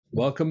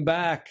Welcome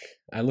back.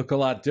 I look a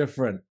lot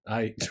different.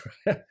 I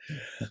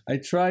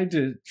tried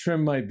to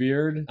trim my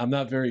beard. I'm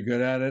not very good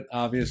at it,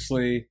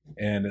 obviously,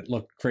 and it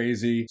looked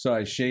crazy. So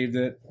I shaved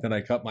it, then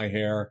I cut my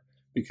hair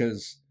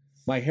because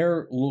my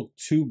hair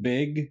looked too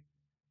big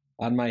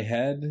on my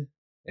head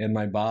and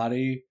my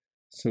body.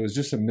 So it was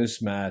just a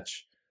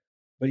mismatch.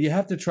 But you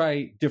have to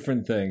try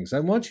different things. I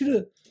want you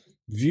to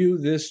view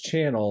this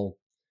channel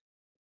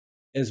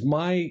as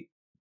my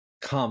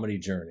comedy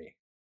journey.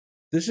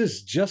 This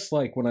is just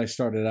like when I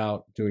started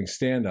out doing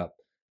stand-up,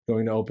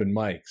 going to open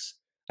mics.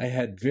 I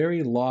had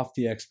very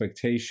lofty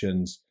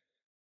expectations,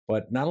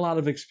 but not a lot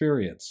of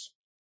experience.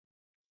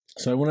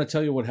 So I want to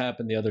tell you what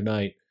happened the other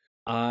night.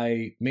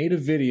 I made a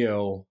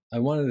video. I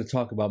wanted to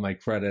talk about my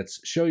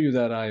credits, show you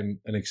that I'm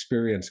an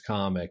experienced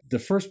comic. The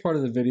first part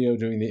of the video,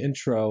 doing the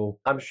intro,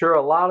 I'm sure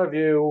a lot of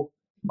you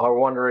are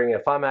wondering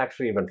if I'm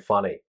actually even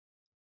funny,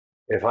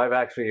 if I've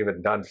actually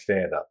even done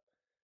stand-up.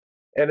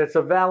 And it's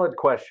a valid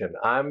question.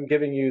 I'm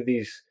giving you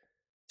these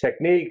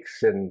techniques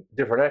and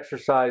different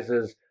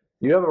exercises.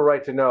 You have a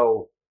right to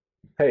know,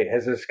 hey,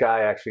 has this guy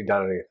actually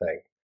done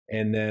anything?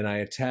 And then I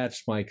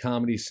attached my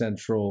Comedy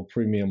Central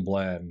Premium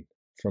Blend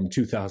from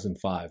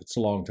 2005. It's a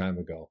long time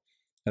ago.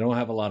 I don't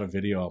have a lot of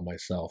video on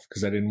myself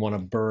because I didn't want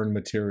to burn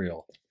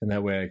material. And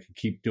that way I could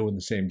keep doing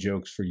the same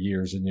jokes for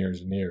years and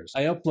years and years.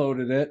 I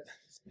uploaded it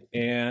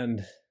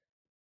and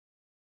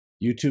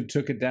YouTube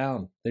took it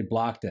down. They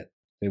blocked it.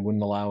 They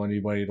wouldn't allow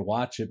anybody to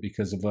watch it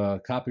because of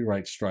a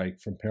copyright strike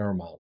from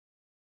Paramount.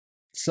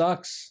 It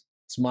sucks.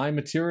 It's my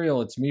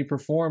material. It's me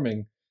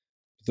performing.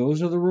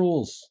 Those are the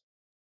rules.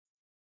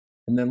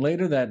 And then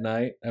later that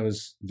night, I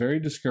was very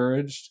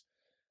discouraged.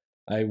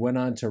 I went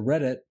on to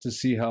Reddit to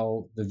see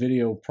how the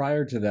video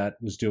prior to that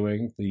was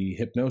doing, the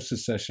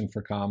hypnosis session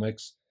for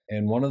comics.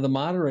 And one of the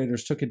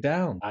moderators took it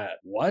down.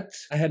 What?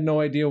 I had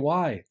no idea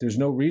why. There's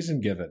no reason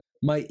given.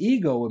 My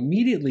ego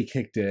immediately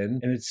kicked in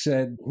and it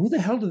said, who the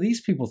hell do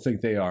these people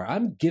think they are?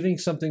 I'm giving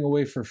something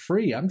away for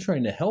free. I'm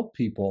trying to help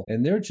people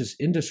and they're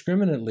just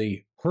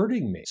indiscriminately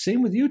hurting me.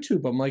 Same with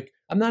YouTube. I'm like,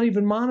 I'm not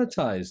even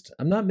monetized.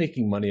 I'm not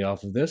making money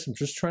off of this. I'm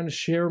just trying to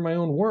share my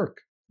own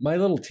work. My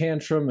little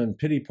tantrum and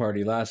pity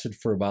party lasted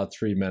for about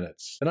 3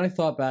 minutes. Then I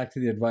thought back to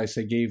the advice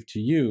I gave to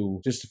you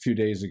just a few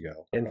days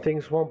ago. And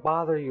things won't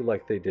bother you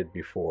like they did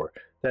before.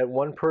 That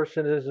one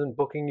person isn't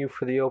booking you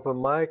for the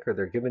open mic, or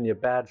they're giving you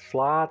bad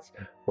slots,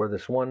 or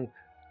this one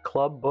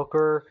club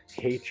booker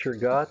hates your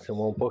guts and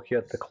won't book you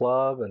at the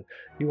club, and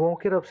you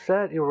won't get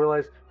upset. You'll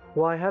realize,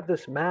 well, I have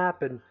this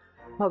map and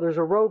oh, there's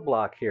a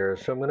roadblock here,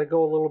 so I'm going to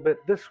go a little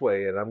bit this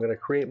way and I'm going to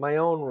create my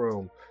own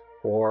room,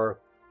 or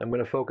I'm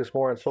going to focus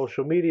more on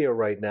social media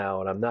right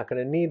now and I'm not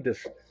going to need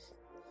this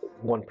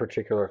one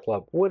particular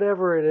club.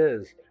 Whatever it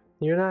is,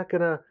 you're not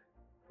going to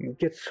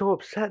get so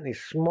upset in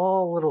these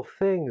small little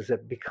things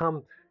that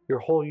become your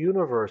whole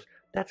universe.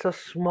 That's a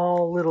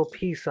small little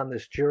piece on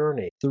this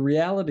journey. The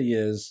reality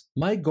is,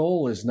 my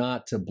goal is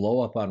not to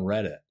blow up on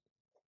Reddit.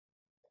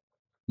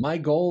 My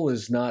goal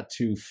is not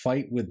to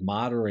fight with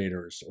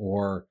moderators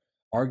or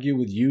argue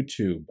with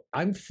YouTube.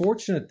 I'm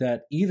fortunate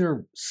that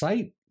either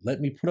site let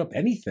me put up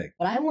anything.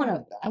 But I want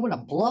to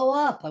blow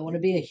up. I want to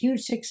be a huge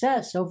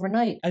success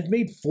overnight. I've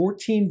made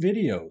 14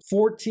 videos,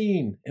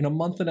 14 in a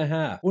month and a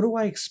half. What do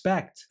I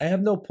expect? I have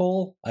no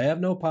pull. I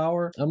have no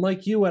power. I'm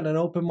like you at an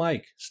open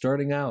mic,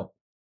 starting out.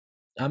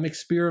 I'm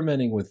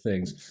experimenting with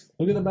things.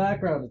 Look at the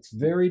background. It's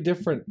very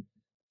different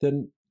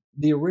than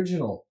the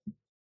original.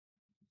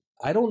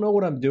 I don't know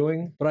what I'm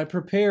doing, but I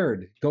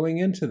prepared going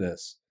into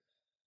this.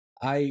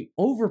 I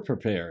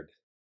over-prepared.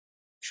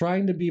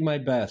 Trying to be my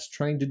best,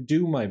 trying to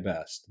do my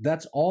best.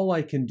 That's all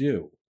I can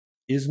do,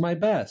 is my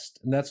best.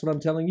 And that's what I'm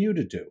telling you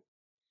to do.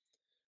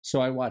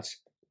 So I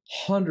watched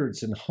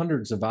hundreds and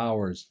hundreds of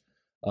hours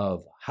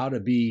of how to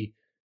be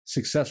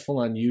successful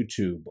on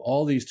YouTube,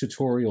 all these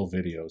tutorial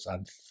videos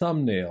on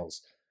thumbnails,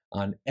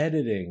 on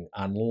editing,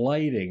 on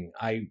lighting.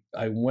 I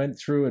went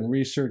through and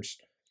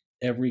researched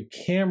every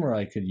camera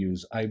I could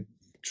use. I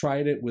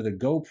tried it with a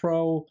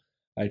GoPro.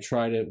 I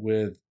tried it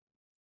with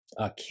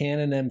a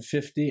Canon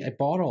M50. I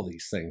bought all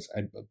these things.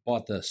 I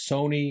bought the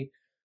Sony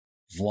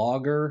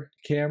Vlogger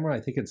camera. I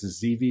think it's a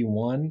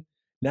ZV-1.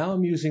 Now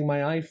I'm using my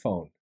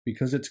iPhone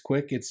because it's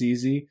quick, it's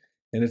easy,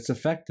 and it's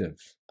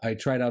effective. I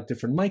tried out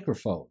different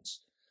microphones.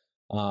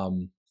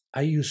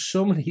 I use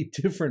so many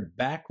different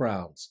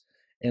backgrounds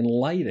and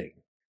lighting.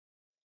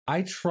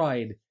 I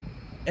tried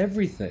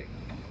everything,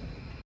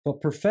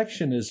 but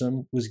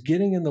perfectionism was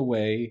getting in the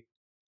way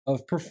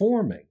of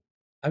performing.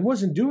 I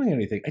wasn't doing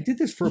anything. I did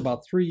this for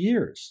about 3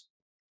 years.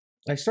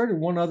 I started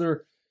one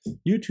other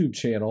YouTube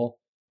channel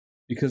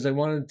because I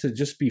wanted to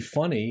just be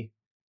funny,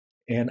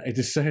 and I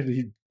decided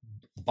to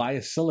buy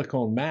a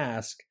silicone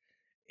mask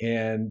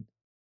and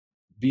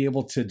be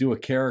able to do a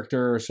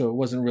character so it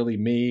wasn't really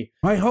me.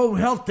 My home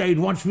health aide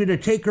wants me to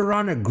take her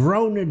on a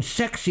grown and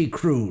sexy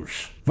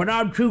cruise, but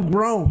I'm too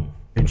grown,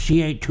 and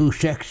she ain't too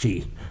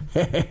sexy.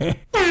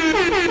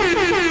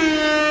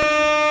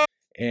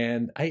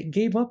 And I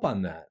gave up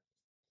on that.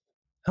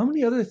 How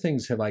many other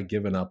things have I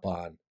given up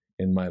on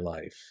in my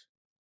life?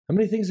 How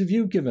many things have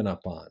you given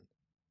up on?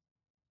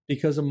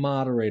 because a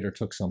moderator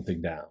took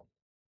something down,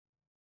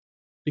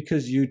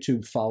 because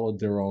YouTube followed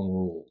their own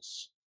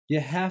rules. You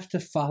have to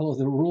follow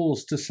the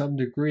rules to some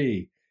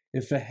degree.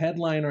 If a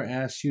headliner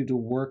asks you to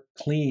work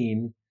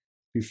clean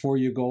before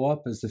you go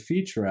up as the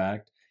feature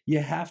act, you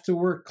have to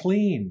work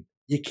clean.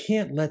 You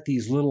can't let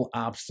these little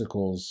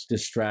obstacles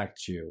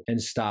distract you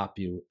and stop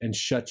you and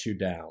shut you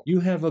down.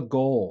 You have a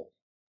goal.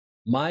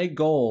 My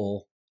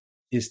goal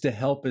is to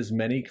help as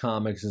many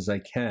comics as I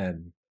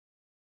can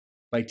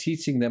by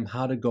teaching them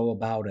how to go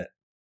about it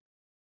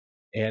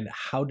and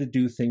how to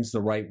do things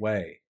the right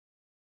way,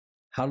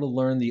 how to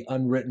learn the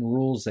unwritten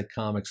rules that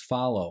comics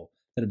follow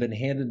that have been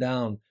handed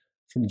down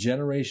from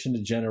generation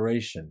to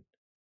generation,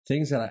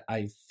 things that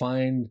I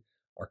find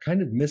are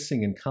kind of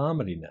missing in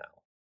comedy now.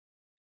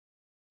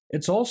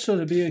 It's also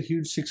to be a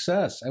huge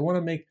success. I want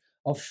to make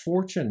a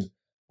fortune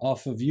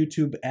off of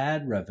YouTube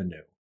ad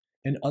revenue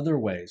in other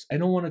ways. I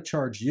don't want to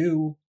charge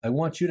you. I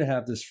want you to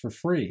have this for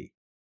free.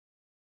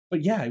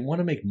 But yeah, I want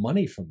to make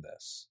money from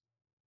this.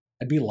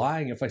 I'd be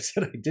lying if I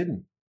said I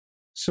didn't.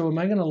 So am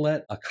I going to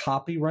let a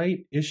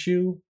copyright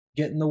issue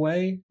get in the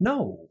way?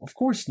 No, of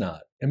course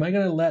not. Am I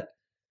going to let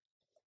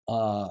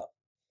a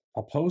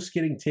post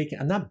getting taken?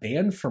 I'm not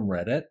banned from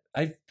Reddit.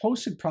 I've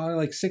posted probably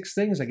like 6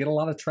 things. I get a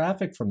lot of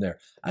traffic from there.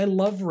 I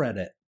love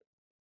Reddit.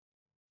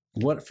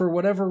 For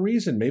whatever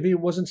reason, maybe it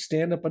wasn't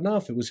stand-up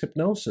enough. It was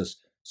hypnosis.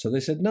 So they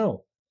said,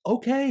 no.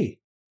 Okay.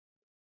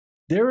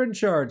 They're in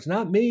charge,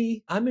 not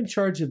me. I'm in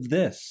charge of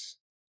this.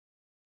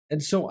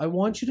 And so I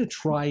want you to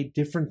try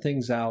different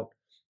things out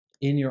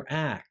in your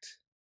act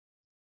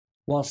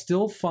while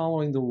still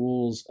following the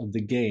rules of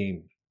the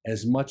game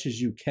as much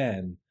as you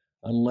can,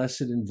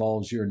 unless it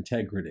involves your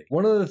integrity.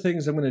 One of the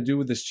things I'm going to do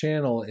with this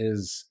channel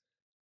is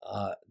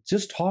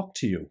just talk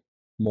to you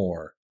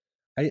more.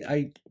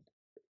 I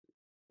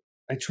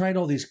tried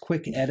all these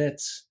quick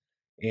edits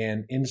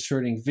and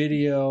inserting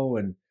video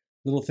and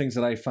little things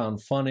that I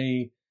found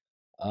funny,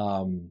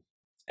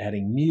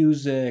 adding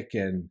music,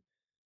 and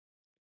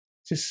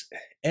just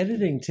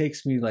editing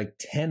takes me like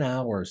 10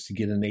 hours to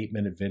get an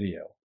 8-minute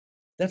video.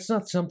 That's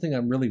not something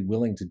I'm really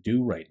willing to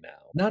do right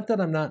now. Not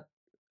that I'm not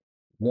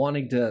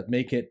wanting to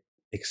make it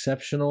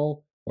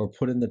exceptional or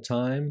put in the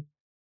time.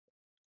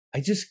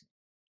 I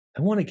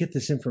want to get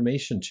this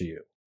information to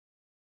you.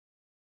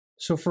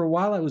 So for a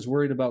while I was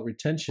worried about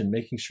retention,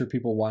 making sure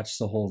people watch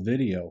the whole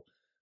video,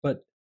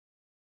 but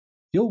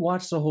you'll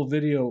watch the whole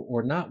video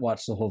or not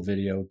watch the whole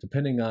video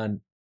depending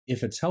on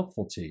if it's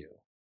helpful to you.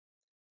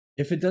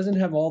 If it doesn't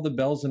have all the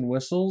bells and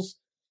whistles,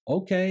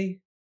 okay,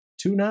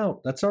 tune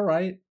out. That's all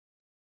right.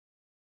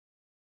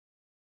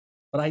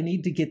 But I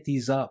need to get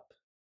these up.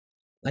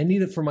 I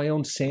need it for my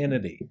own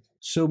sanity.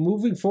 So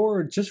moving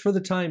forward, just for the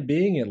time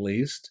being at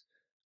least,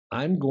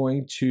 I'm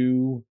going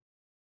to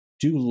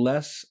do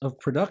less of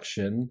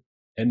production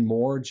and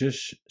more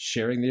just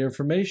sharing the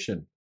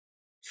information.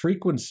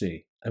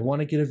 Frequency. I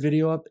want to get a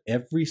video up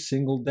every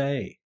single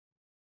day.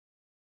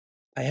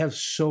 I have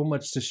so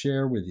much to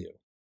share with you.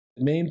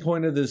 The main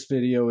point of this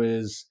video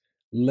is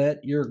let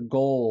your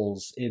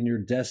goals and your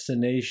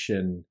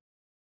destination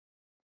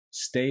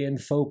stay in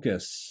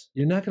focus.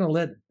 You're not going to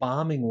let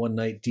bombing one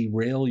night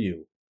derail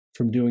you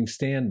from doing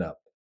stand-up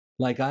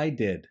like I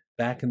did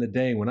back in the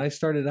day. When I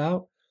started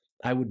out,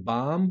 I would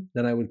bomb,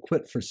 then I would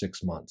quit for 6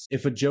 months.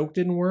 If a joke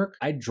didn't work,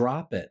 I'd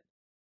drop it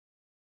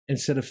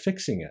instead of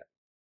fixing it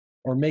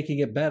or making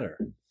it better.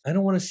 I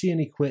don't want to see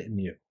any quit in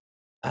you.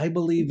 I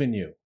believe in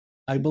you.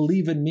 I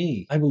believe in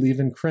me. I believe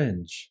in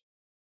cringe.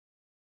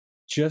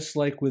 Just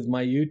like with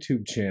my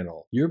YouTube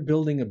channel, you're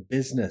building a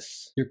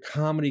business. Your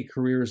comedy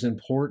career is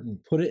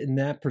important. Put it in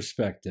that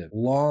perspective.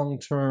 Long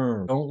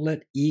term. Don't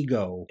let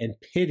ego and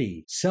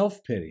pity,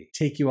 self-pity,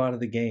 take you out of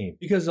the game.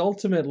 Because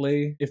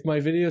ultimately, if my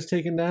video is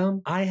taken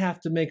down, I have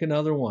to make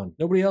another one.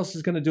 Nobody else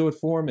is going to do it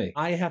for me.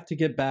 I have to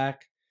get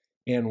back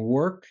and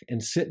work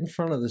and sit in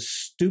front of this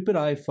stupid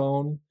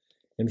iPhone,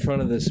 in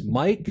front of this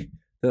mic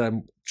that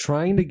I'm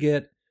trying to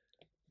get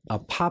a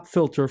pop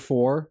filter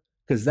for,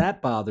 because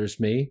that bothers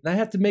me. And I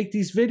have to make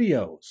these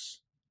videos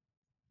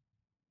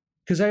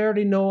because I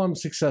already know I'm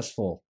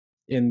successful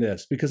in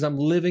this because I'm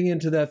living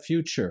into that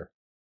future.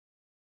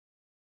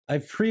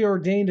 I've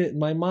preordained it in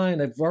my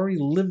mind. I've already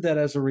lived that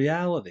as a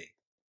reality.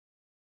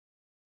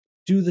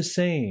 Do the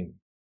same.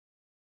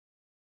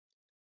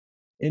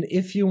 And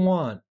if you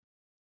want,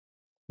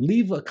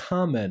 leave a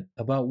comment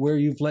about where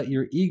you've let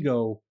your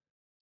ego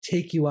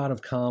take you out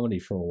of comedy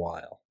for a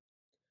while,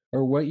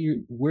 or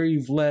where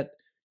you've let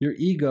your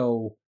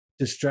ego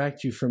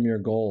distract you from your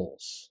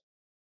goals.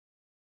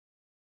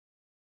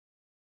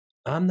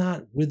 I'm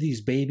not with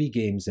these baby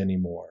games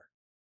anymore.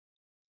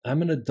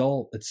 I'm an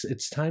adult.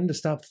 It's time to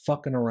stop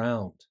fucking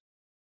around.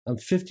 I'm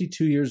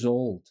 52 years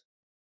old.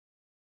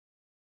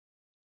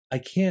 I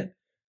can't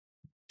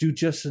do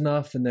just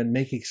enough and then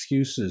make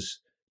excuses.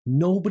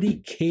 Nobody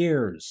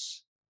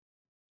cares.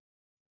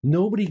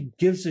 Nobody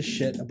gives a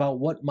shit about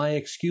what my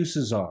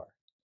excuses are.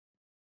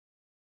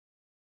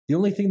 The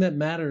only thing that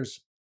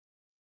matters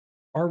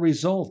are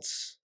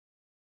results.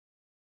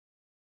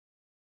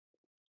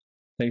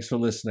 Thanks for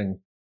listening.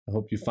 I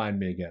hope you find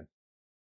me again.